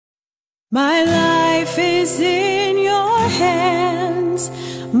My life is in your hands.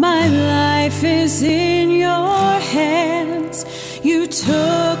 My life is in your hands. You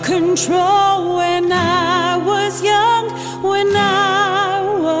took control when I was young, when I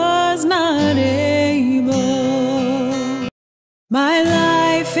was not able. My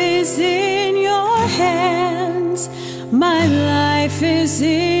life is in your hands. My life is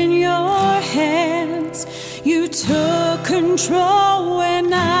in your hands. You took control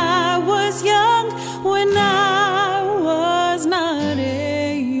when I was young, when I was not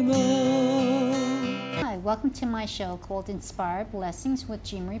able. Hi, welcome to my show called Inspired Blessings with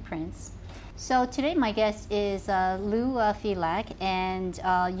Jean Marie Prince. So today my guest is Lou Fielack, and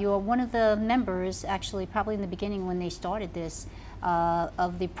you're one of the members, actually probably in the beginning when they started this,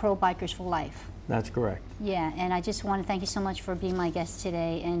 of the Pro Bikers for Life. That's correct. Yeah, and I just want to thank you so much for being my guest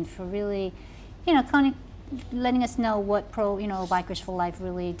today and for really, kind of letting us know what Bikers for Life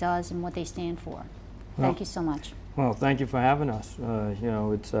really does and what they stand for. Thank you so much. Well, thank you for having us.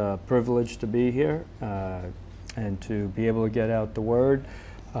 It's a privilege to be here and to be able to get out the word,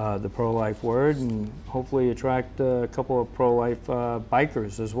 the pro-life word, and hopefully attract a couple of pro-life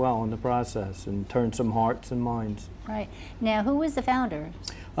bikers as well in the process and turn some hearts and minds. Right. Now, who was the founder?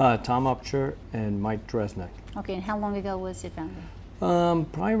 Tom Upshur and Mike Dresnick. Okay, and how long ago was it founded?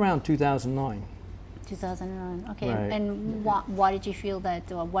 Probably around 2009. 2009. Okay, Right. and why did you feel that?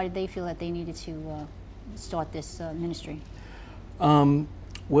 Why did they feel that they needed to start this ministry?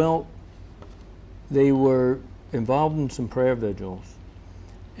 Well, they were involved in some prayer vigils,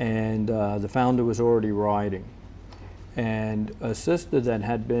 and the founder was already riding, and a sister that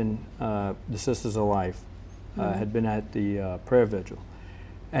had been the Sisters of Life had been at the prayer vigil,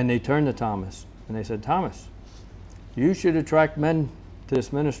 and they turned to Thomas and they said, "Thomas, you should attract men to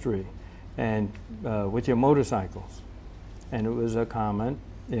this ministry, and with your motorcycles." And it was a comment,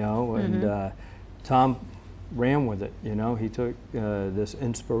 and Tom ran with it. He took this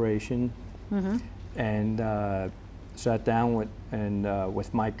inspiration and sat down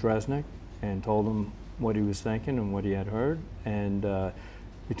with Mike Dresnick and told him what he was thinking and what he had heard, and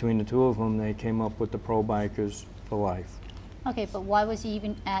between the two of them they came up with the Pro Bikers for Life. Okay, but why was he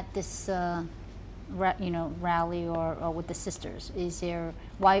even at this rally or with the sisters?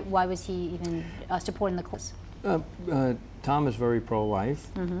 Why was he even supporting the cause? Tom is very pro-life,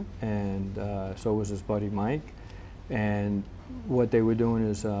 and so was his buddy Mike. And what they were doing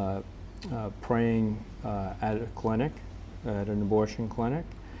is praying at a clinic, at an abortion clinic.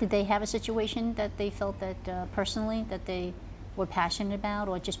 Did they have a situation that they felt that personally that they were passionate about,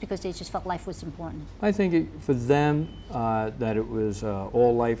 or just because they just felt life was important? I think for them that it was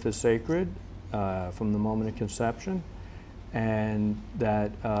all life is sacred from the moment of conception, and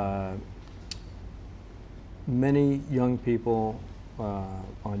that many young people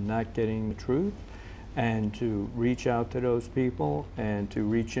are not getting the truth, and to reach out to those people and to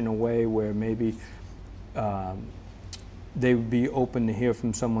reach in a way where maybe they would be open to hear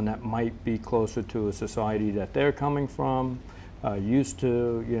from someone that might be closer to a society that they're coming from, used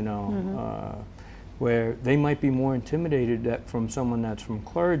to, where they might be more intimidated from someone that's from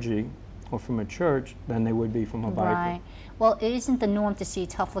clergy or from a church than they would be from a biker. Right. Well, it isn't the norm to see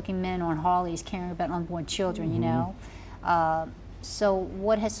tough-looking men on Harleys caring about unborn children, So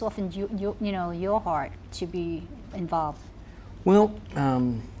what has softened your heart to be involved? Well,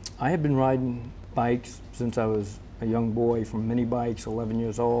 I have been riding bikes since I was a young boy, from mini bikes, 11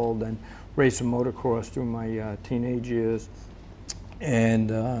 years old, and racing motocross through my teenage years.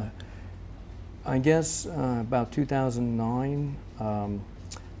 And I guess about 2009,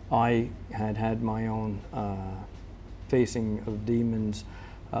 I had my own facing of demons.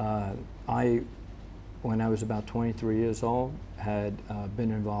 When I was about 23 years old, had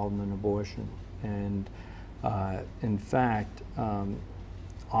been involved in an abortion. And in fact,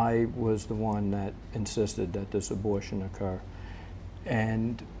 I was the one that insisted that this abortion occur.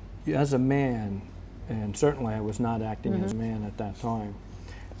 And as a man, and certainly I was not acting as a man at that time,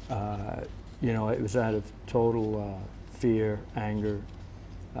 it was out of total fear, anger,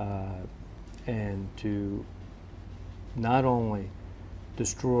 and to not only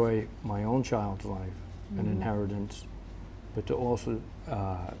destroy my own child's life and inheritance, but to also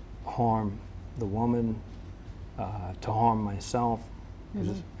harm the woman, to harm myself.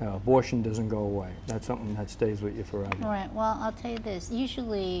 Abortion doesn't go away. That's something that stays with you forever. All right. Well, I'll tell you this.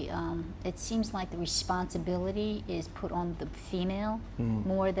 Usually, it seems like the responsibility is put on the female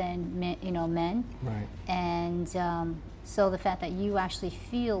more than men. Right. And so the fact that you actually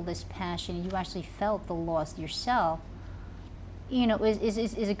feel this passion, you actually felt the loss yourself,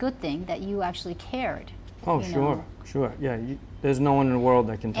 is a good thing that you actually cared. Oh, you sure, know. sure. Yeah, there's no one in the world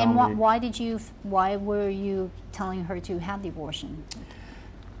that can tell And me. why were you telling her to have the abortion?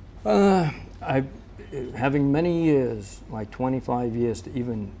 Having many years, like 25 years, to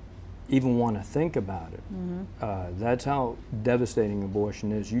even want to think about it. That's how devastating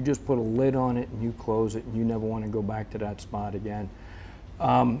abortion is. You just put a lid on it and you close it and you never want to go back to that spot again.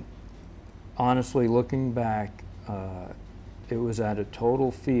 Honestly, looking back, it was out of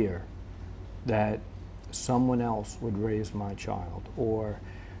total fear that someone else would raise my child, or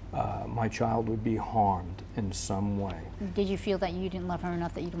my child would be harmed in some way. Did you feel that you didn't love her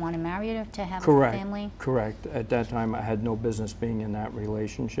enough that you'd want to marry her to have Correct. a family? Correct. At that time, I had no business being in that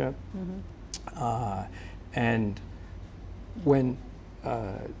relationship. And when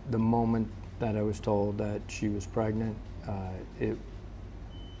the moment that I was told that she was pregnant,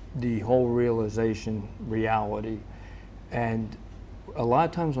 the whole realization, reality, and a lot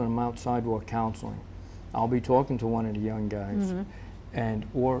of times when I'm out sidewalk counseling, I'll be talking to one of the young guys, and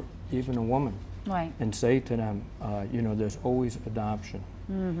or even a woman, Right. and say to them, you know, there's always adoption.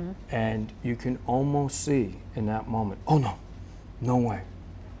 And you can almost see in that moment, oh no, no way.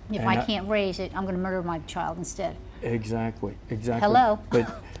 If And I can't raise it, I'm going to murder my child instead. Exactly, exactly. Hello. But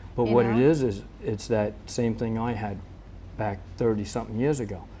You what know? it is it's that same thing I had back 30-something years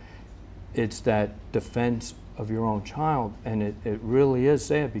ago. It's that defense of your own child, and it really is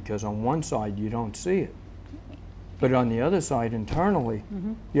sad, because on one side you don't see it, but on the other side, internally,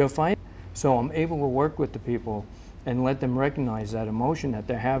 you're fighting. So I'm able to work with the people and let them recognize that emotion that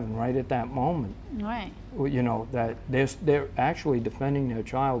they're having right at that moment. Right. You know, that they're actually defending their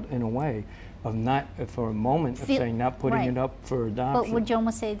child in a way of not, for a moment, of saying not putting right. it up for adoption. But would you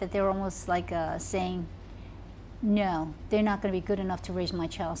almost say that they're almost like saying, no, they're not going to be good enough to raise my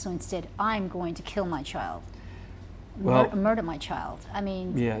child, so instead I'm going to kill my child, murder my child. I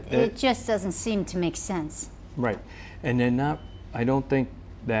mean, Yeah, it just doesn't seem to make sense. Right. And they're not, I don't think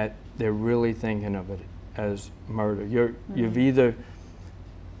that they're really thinking of it as murder. You've either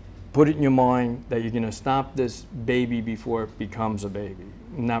put it in your mind that you're going to stop this baby before it becomes a baby,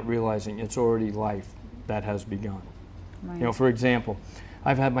 not realizing it's already life that has begun. Right. You know, for example,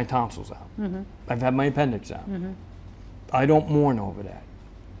 I've had my tonsils out. I've had my appendix out. I don't mourn over that.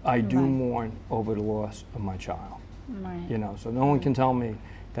 I do Right. mourn over the loss of my child. Right. You know, so no one can tell me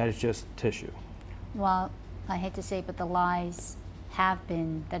that it's just tissue. Well, I hate to say it, but the lies have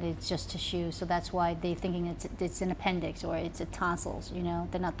been that it's just tissue, so that's why they're thinking it's an appendix or it's a tonsils, you know?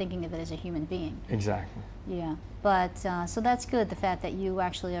 They're not thinking of it as a human being. Exactly. Yeah, but so that's good, the fact that you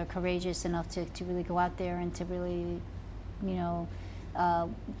actually are courageous enough to really go out there and to really, you know,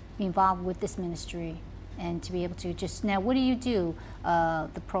 be involved with this ministry and to be able to just, now what do you do,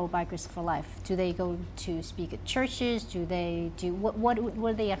 the Pro Bikers for Life? Do they go to speak at churches? Do they do, what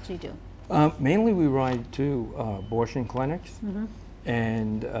do they actually do? Mainly we ride to abortion clinics,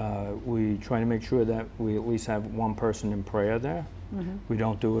 and we try to make sure that we at least have one person in prayer there. We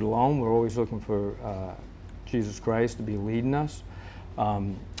don't do it alone. We're always looking for Jesus Christ to be leading us.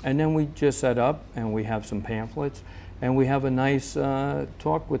 And then we just set up and we have some pamphlets, and we have a nice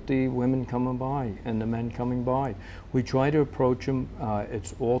talk with the women coming by and the men coming by. We try to approach them.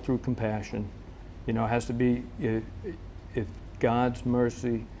 It's all through compassion. You know, it has to be, if God's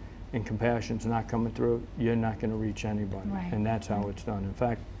mercy and compassion's not coming through, you're not going to reach anybody. Right. And that's how it's done. In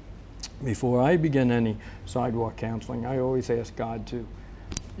fact, before I begin any sidewalk counseling, I always ask God to,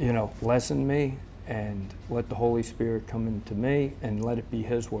 you know, lessen me and let the Holy Spirit come into me and let it be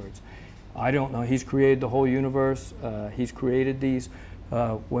His words. I don't know. He's created the whole universe. He's created these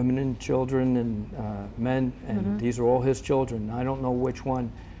women and children and men, and these are all His children. I don't know which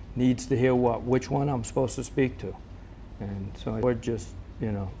one needs to hear what, which one I'm supposed to speak to. And so I would just,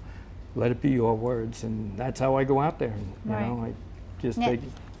 you know, let it be your words, and that's how I go out there. And, you Right. know, I just Now, take.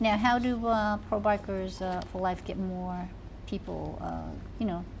 now how do Pro Bikers for Life get more people, you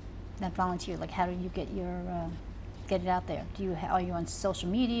know, that volunteer? Like, how do you get your get it out there? Do you are you on social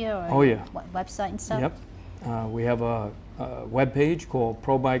media or Oh, yeah. what, website and stuff? Yep. We have a web page called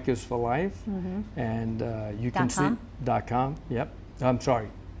Pro Bikers for Life, and you can .com? see .com. Yep. I'm sorry.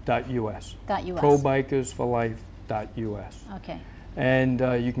 .us. .us. ProBikersForLife.us. Okay. And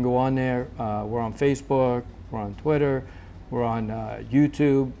you can go on there. We're on Facebook, we're on Twitter, we're on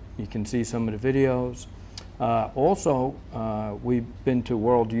YouTube. You can see some of the videos. Also, we've been to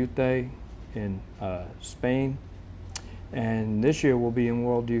World Youth Day in Spain, and this year we'll be in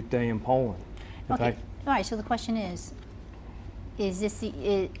World Youth Day in Poland. In Okay. fact, All right. So the question is this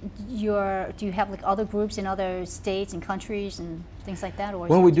do you have like other groups in other states and countries and things like that, or?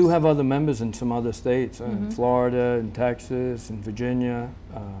 well, we do have other members in some other states, in Florida, and Texas, and Virginia,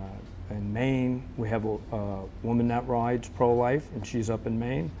 in Maine. We have a woman that rides pro-life, and she's up in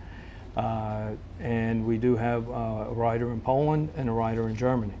Maine. And we do have a rider in Poland and a rider in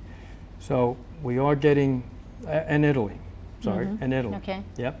Germany. So we are getting, and Italy, sorry, and Italy. Okay.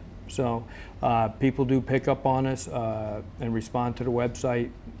 Yep. So people do pick up on us and respond to the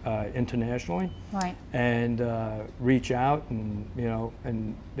website internationally. Right. And reach out, and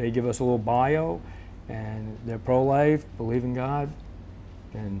and they give us a little bio, and they're pro-life, believe in God,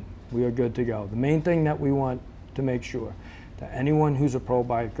 and we are good to go. The main thing that we want to make sure that anyone who's a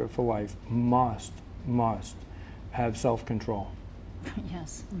pro-biker for life must have self-control.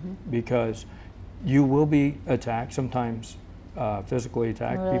 Yes. Because you will be attacked, sometimes physically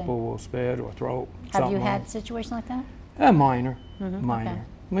attacked. Really? People will spit or throw Have something you on. had a situation like that? Minor. Okay.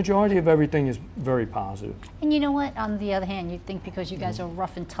 Majority of everything is very positive. And you know what? On the other hand, you'd think because you guys are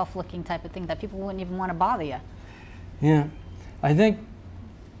rough and tough looking type of thing that people wouldn't even want to bother you. Yeah. I think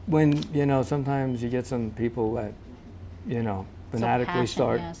when, sometimes you get some people that, fanatically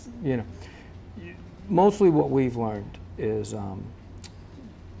start, yes. Mostly what we've learned is,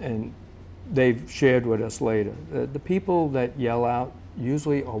 and they've shared with us later, the people that yell out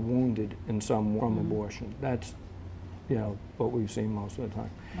usually are wounded in some way from abortion. That's, what we've seen most of the time.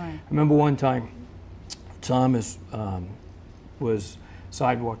 Right. I remember one time, Thomas was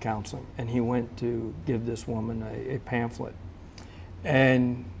sidewalk counseling, and he went to give this woman a pamphlet,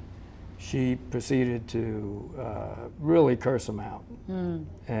 and she proceeded to really curse him out,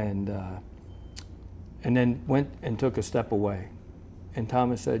 and then went and took a step away. And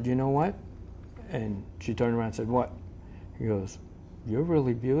Thomas said, "You know what?" And she turned around and said, "What?" He goes, "You're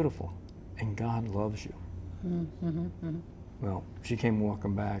really beautiful, and God loves you." Well, she came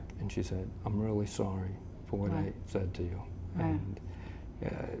walking back, and she said, "I'm really sorry for what I said to you." Right. And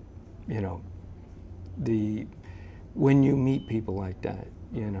when you meet people like that,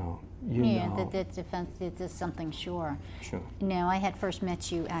 know. That's something sure. Sure. Now, I had first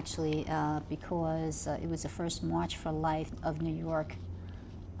met you actually because it was the first March for Life of New York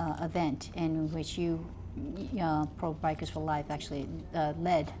event in which you, Pro Bikers for Life, actually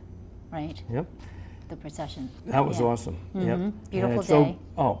led, right? Yep. The procession. That was awesome. Yep. Beautiful day.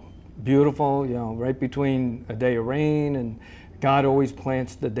 Beautiful, right between a day of rain, and God always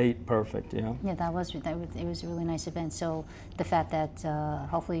plants the date perfect, Yeah, it was a really nice event. So the fact that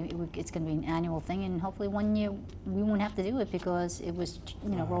hopefully it's going to be an annual thing, and hopefully one year we won't have to do it because it was,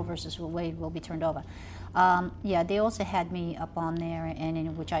 Roe versus Wade will be turned over. Yeah, they also had me up on there, and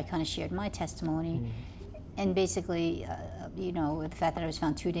in which I kind of shared my testimony, and basically, the fact that I was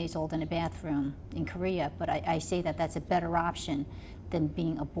found 2 days old in a bathroom in Korea, but I say that that's a better option than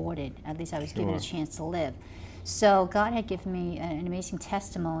being aborted. At least I was given a chance to live. So God had given me an amazing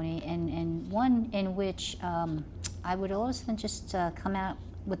testimony, and one in which I would all of a sudden just come out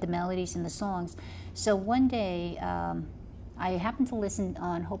with the melodies and the songs. So one day, I happened to listen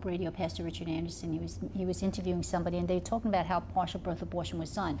on Hope Radio, Pastor Richard Anderson. He was interviewing somebody, and they were talking about how partial birth abortion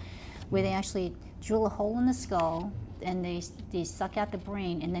was done, where they actually drill a hole in the skull, and they suck out the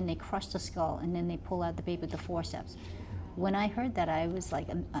brain, and then they crush the skull, and then they pull out the baby with the forceps. When I heard that, I was like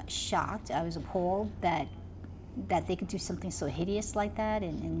shocked. I was appalled that they could do something so hideous like that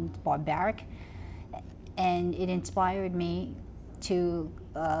and barbaric. And it inspired me to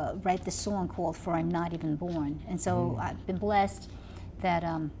write this song called For I'm Not Even Born. And so I've been blessed that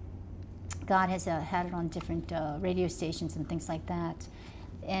God has had it on different radio stations and things like that.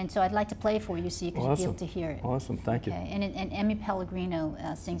 And so I'd like to play it for you so you can be able to hear it. Awesome, thank you. And Emmy Pellegrino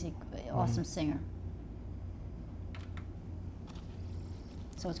sings an awesome singer.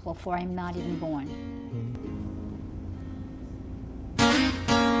 So it's called For I'm Not Even Born.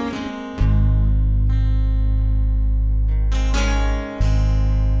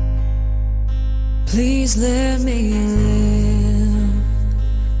 Please let me live,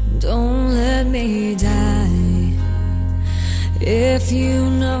 don't let me die. If you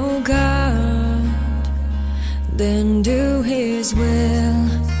know God, then do His will.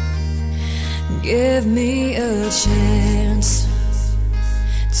 Give me a chance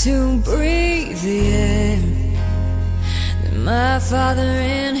to breathe the air that my Father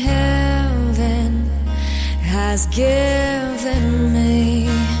in heaven has given me.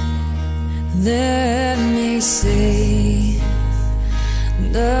 Let me see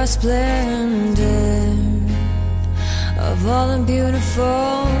the splendor of all the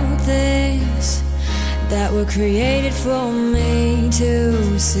beautiful things that were created for me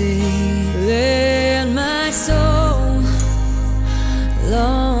to see. Let my soul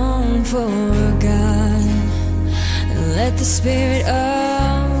long for God, and let the Spirit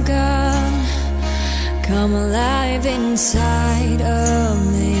of God come alive inside of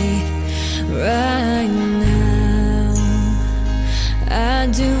me. right now. I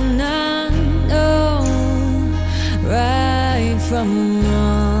do not know right from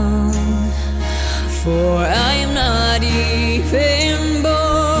wrong, for I am not even born.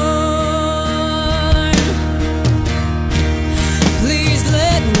 Please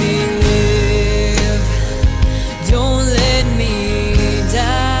let me live, don't let me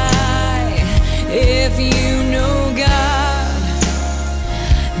die. If you know God,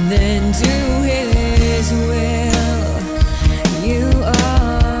 then do His will. You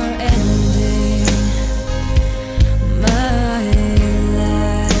are ending my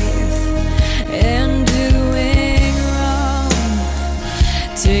life and doing wrong,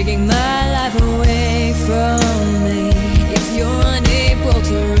 taking my life away from me. If you're unable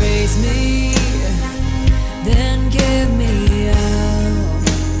to raise me, then give me out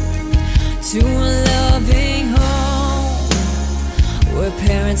to a loving home where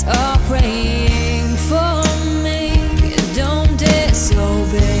parents are praying for me. Don't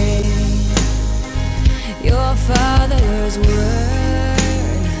disobey your Father's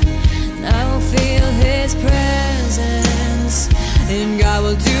word, and I will feel His presence, and God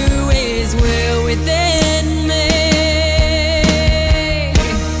will do His will within me.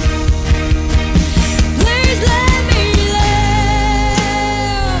 Please let me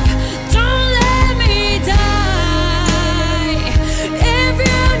live, don't let me die. If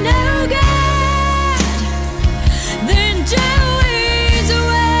you know God, then do His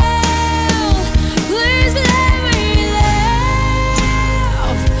will. Please let me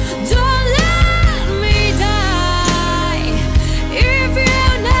live, don't let me die. If you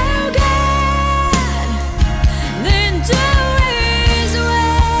know God, then do His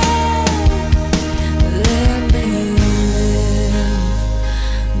will. Let me live,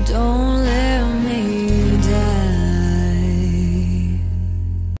 don't let me die.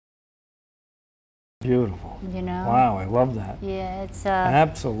 Beautiful. You know? Wow, I love that. Yeah, it's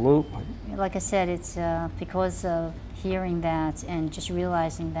Absolutely. like I said, it's because of hearing that and just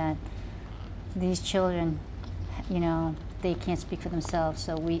realizing that these children, you know, they can't speak for themselves.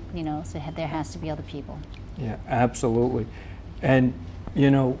 So we, you know, so there has to be other people. Yeah, absolutely. And, you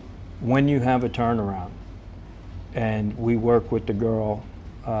know, when you have a turnaround, and we work with the girl,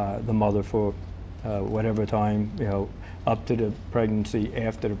 the mother, for whatever time, you know, up to the pregnancy,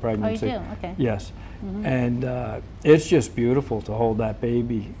 after the pregnancy. Oh, you do? Okay. Yes. And it's just beautiful to hold that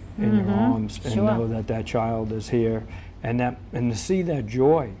baby in your arms and Sure. know that that child is here, and to see that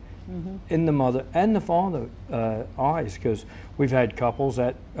joy in the mother and the father eyes, because we've had couples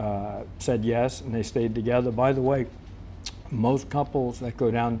that said yes and they stayed together. By the way, most couples that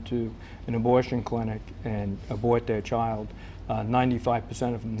go down to an abortion clinic and abort their child,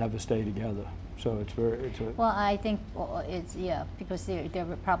 95% of them never stay together. So it's Well, I think it's, yeah, because they're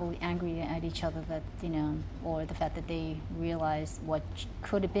probably angry at each other that, you know, or the fact that they realized what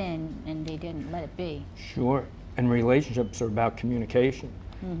could have been and they didn't let it be. Sure. And relationships are about communication.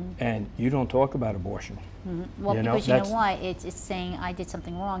 And you don't talk about abortion. Well, You know, because you know that's- why? It's saying I did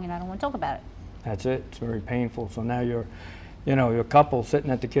something wrong and I don't want to talk about it. That's it. It's very painful. So now you're a couple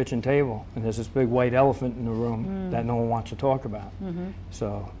sitting at the kitchen table, and there's this big white elephant in the room that no one wants to talk about.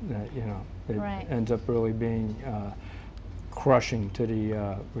 So, you know, it Right. ends up really being crushing to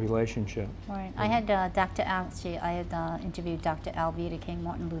the relationship. Right. I had Dr. Al, I had interviewed Dr. Alveda King,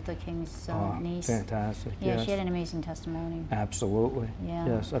 Martin Luther King's niece. Fantastic. Yeah, Yes. she had an amazing testimony. Absolutely. Yeah.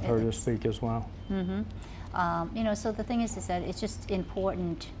 Yes, I've heard her speak as well. You know, so the thing is that it's just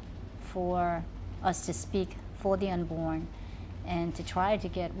important for us to speak for the unborn and to try to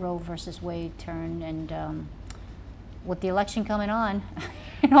get Roe versus Wade turned, and with the election coming on,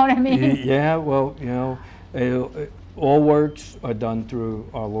 you know what I mean? Yeah, well, you know, all works are done through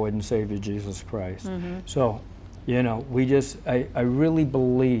our Lord and Savior Jesus Christ. So, you know, I really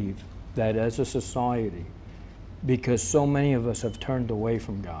believe that as a society, because so many of us have turned away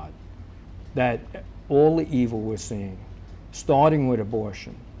from God, that all the evil we're seeing, starting with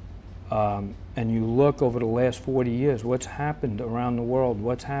abortion, and you look over the last 40 years, what's happened around the world,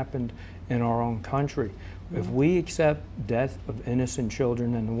 what's happened in our own country. If we accept death of innocent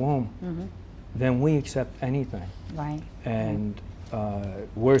children in the womb, then we accept anything. Right. And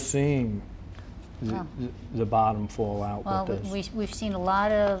we're seeing the bottom fall out with this. We've seen a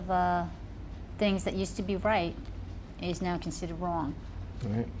lot of things that used to be right is now considered wrong.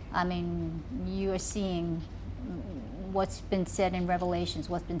 Right. I mean, you are seeing what's been said in Revelations,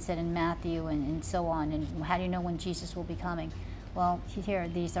 what's been said in Matthew, and so on. And how do you know when Jesus will be coming? Well, here,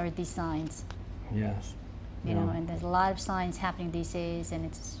 these are these signs. Yes. You know, and there's a lot of signs happening these days, and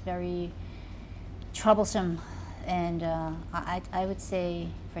it's very troublesome And I would say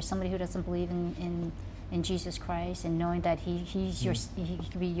for somebody who doesn't believe in Jesus Christ and knowing that he's your, he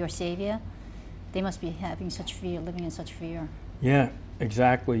could be your savior, they must be having such fear, living in such fear. Yeah,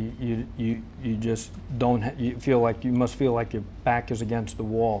 exactly. You just don't. You feel like you must feel like your back is against the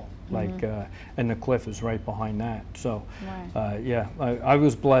wall, like, and the cliff is right behind that. So, Right. yeah, I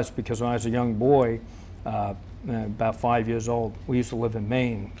was blessed because when I was a young boy, about 5 years old, we used to live in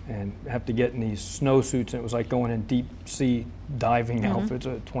Maine and have to get in these snowsuits, and it was like going in deep sea diving outfits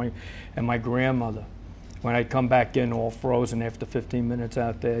at 20. And my grandmother, when I'd come back in all frozen after 15 minutes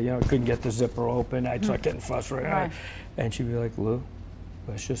out there, you know, couldn't get the zipper open, I'd start getting frustrated. Right. And she'd be like, Lou,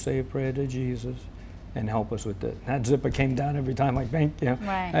 let's just say a prayer to Jesus and help us with it. That zipper came down every time, like, thank you.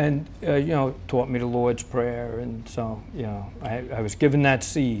 Right. And, you know, taught me the Lord's Prayer. And so, you know, I was given that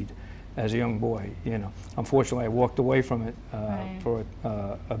seed as a young boy, you know. Unfortunately, I walked away from it for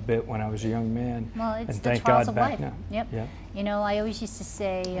a bit when I was a young man. Well, it's and the thank trials God of back life. now. Yep. Yeah. You know, I always used to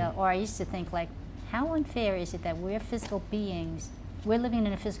say, or I used to think, like, how unfair is it that we're physical beings, we're living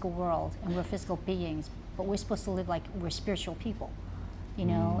in a physical world, and we're physical beings, but we're supposed to live like we're spiritual people, you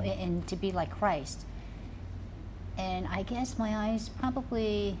know, and to be like Christ. And I guess my eyes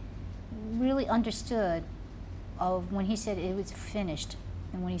probably really understood of when he said it was finished,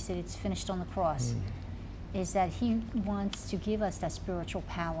 and when he said it's finished on the cross, is that he wants to give us that spiritual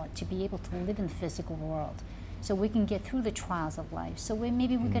power to be able to live in the physical world, so we can get through the trials of life, so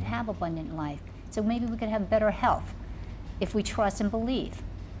maybe we could have abundant life, so maybe we could have better health if we trust and believe.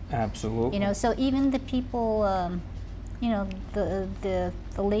 Absolutely. You know, so even the people, you know, the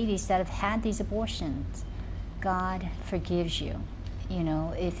ladies that have had these abortions, God forgives you, you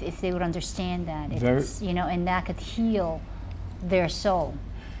know, if they would understand that, if it's, you know, and that could heal their soul.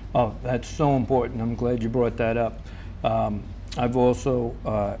 Oh, that's so important. I'm glad you brought that up. I've also,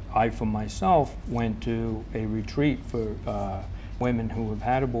 I for myself went to a retreat for women who have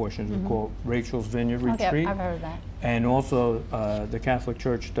had abortions. It's called Rachel's Vineyard Retreat. Okay, I've heard of that. And also the Catholic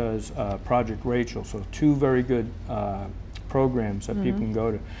Church does Project Rachel, so two very good programs that people can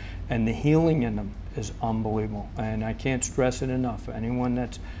go to. And the healing in them is unbelievable. And I can't stress it enough. For anyone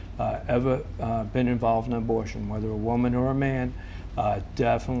that's ever been involved in abortion, whether a woman or a man,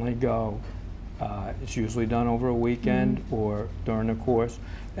 definitely go. It's usually done over a weekend or during the course,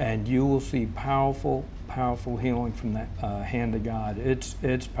 and you will see powerful, powerful healing from the hand of God.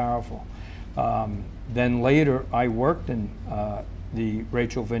 It's powerful. Then later, I worked in the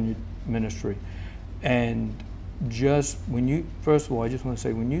Rachel Vineyard Ministry, and just when you, first of all, I just want to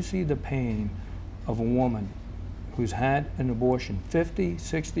say, when you see the pain of a woman who's had an abortion 50,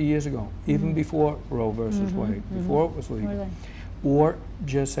 60 years ago, even before Roe versus Wade, before it was legal, or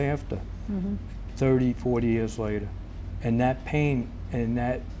just after, 30, 40 years later, and that pain and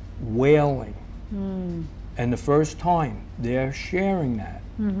that wailing, and the first time they're sharing that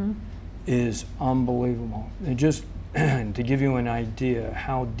is unbelievable. And just to give you an idea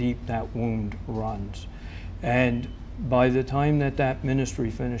how deep that wound runs. And by the time that ministry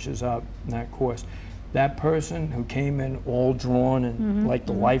finishes up, that course, that person who came in all drawn and like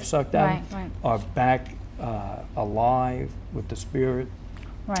the life sucked out of them are back alive with the Spirit.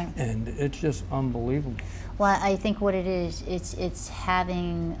 Right. And it's just unbelievable. Well, I think what it is, it's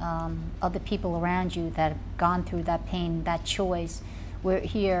having other people around you that have gone through that pain, that choice. We're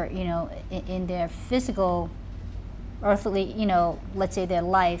here, you know, in their physical, earthly, you know, let's say their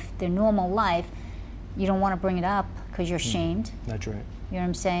life, their normal life, you don't want to bring it up because you're ashamed. That's right. You know what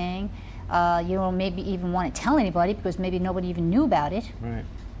I'm saying? You don't maybe even want to tell anybody because maybe nobody even knew about it. Right.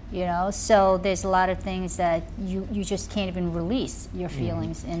 You know, so there's a lot of things that you just can't even release your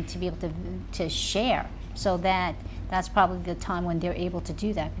feelings and to be able to share. So that's probably the time when they're able to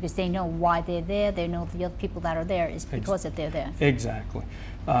do that because they know why they're there. They know the other people that are there is because that they're there. Exactly.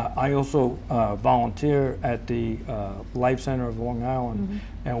 I also volunteer at the Life Center of Long Island,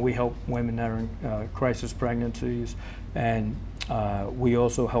 and we help women that are in crisis pregnancies, and we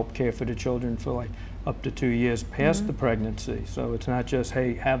also help care for the children for like up to 2 years past the pregnancy. So it's not just,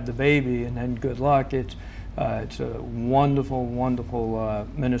 hey, have the baby and then good luck. It's a wonderful, wonderful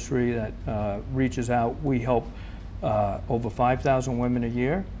ministry that reaches out. We help over 5,000 women a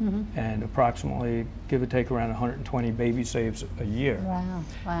year, and approximately, give or take, around 120 baby saves a year. Wow,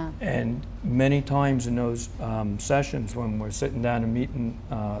 wow. And many times in those sessions when we're sitting down and meeting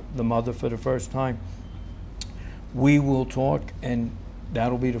the mother for the first time, we will talk, and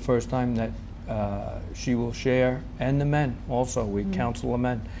that'll be the first time that she will share, and the men also, we counsel the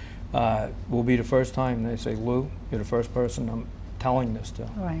men, will be the first time they say, Lou, you're the first person I'm telling this to.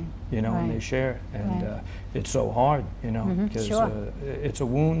 Right. You know, and they share it. And it's so hard, you know, because it's a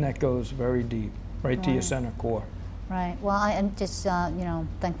wound that goes very deep. right to your center core. Right. Well, I'm just, you know,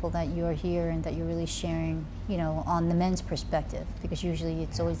 thankful that you're here and that you're really sharing, you know, on the men's perspective, because usually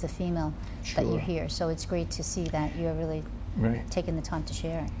it's always the female that you hear. So it's great to see that you're really taking the time to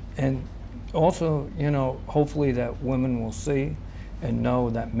share. And also, you know, hopefully that women will see and know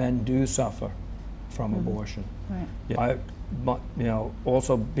that men do suffer from abortion. Right. Yeah, but, you know,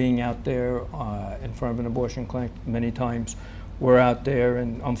 also being out there in front of an abortion clinic, many times we're out there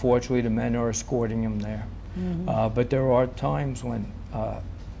and unfortunately the men are escorting them there. But there are times when a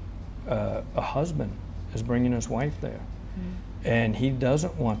husband is bringing his wife there and he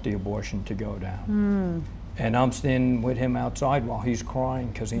doesn't want the abortion to go down. And I'm standing with him outside while he's crying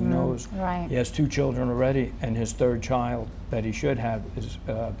because he knows he has 2 children already and his 3rd child that he should have is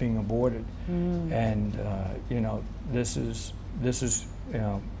being aborted. And you know, this is you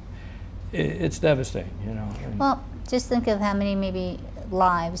know, it's devastating, you know. And well, just think of how many maybe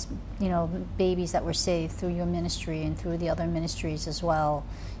lives, you know, babies that were saved through your ministry and through the other ministries as well.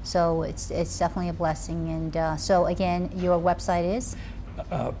 So it's definitely a blessing. And so again, your website is?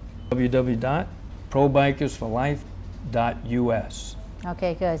 www.probikersforlife.us.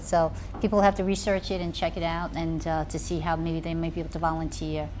 Okay, good. So people have to research it and check it out and to see how maybe they might be able to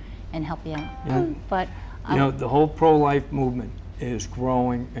volunteer and help you out. Yeah. But you know, the whole pro-life movement is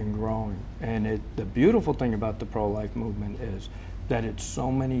growing and growing. And the beautiful thing about the pro-life movement is that it's so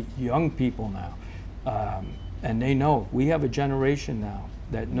many young people now. And they know, we have a generation now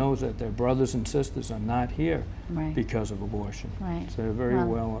that knows that their brothers and sisters are not here because of abortion. So they're very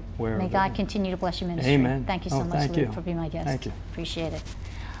well aware of it. May God continue to bless your ministry. Amen. Thank you so much, Luke, for being my guest. Thank you. Appreciate it.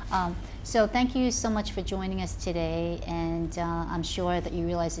 So thank you so much for joining us today, and I'm sure that you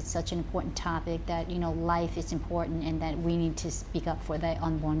realize it's such an important topic, that, you know, life is important and that we need to speak up for the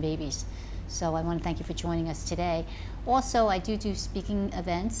unborn babies. So I want to thank you for joining us today. Also, I do speaking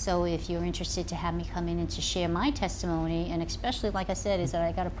events, so if you're interested to have me come in and to share my testimony, and especially, like I said, is that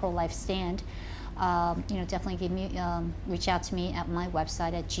I got a pro-life stand, you know, definitely give me, reach out to me at my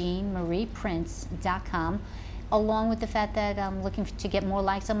website at jeanmarieprince.com, along with the fact that I'm looking to get more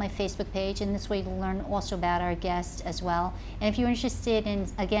likes on my Facebook page, and this way you'll learn also about our guests as well. And if you're interested in,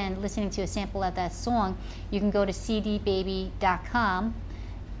 again, listening to a sample of that song, you can go to cdbaby.com,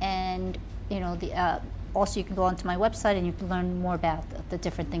 and, you know, also you can go onto my website and you can learn more about the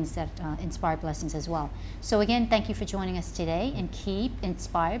different things that inspire blessings as well. So again, thank you for joining us today, and keep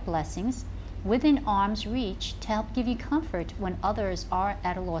inspired blessings within arm's reach to help give you comfort when others are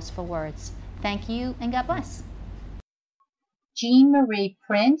at a loss for words. Thank you, and God bless.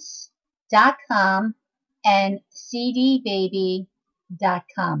 JeanMariePrince.com and cdbaby.com.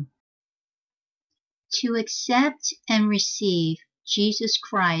 To accept and receive Jesus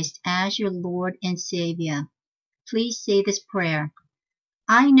Christ as your Lord and Savior, please say this prayer.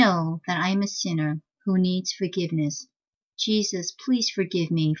 I know that I am a sinner who needs forgiveness. Jesus, please forgive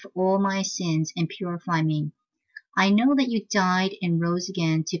me for all my sins and purify me. I know that you died and rose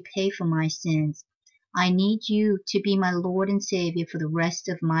again to pay for my sins. I need you to be my Lord and Savior for the rest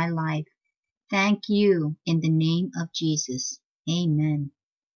of my life. Thank you in the name of Jesus. Amen.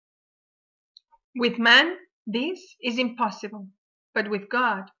 With man, this is impossible, but with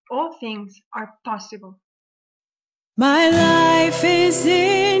God, all things are possible. My life is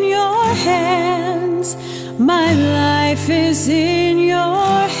in your hands. My life is in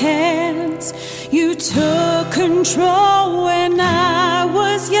your hands. You took control when I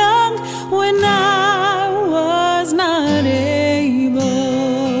was young, when I was not able.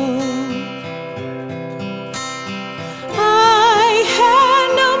 I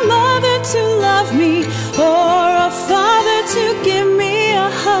had no mother to love me or a father to give me a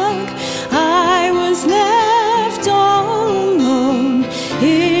hug. I was left all alone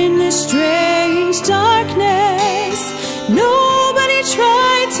in this strange darkness. Nobody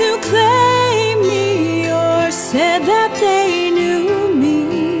tried to claim me or said that they knew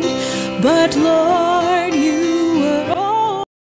me, but Lord,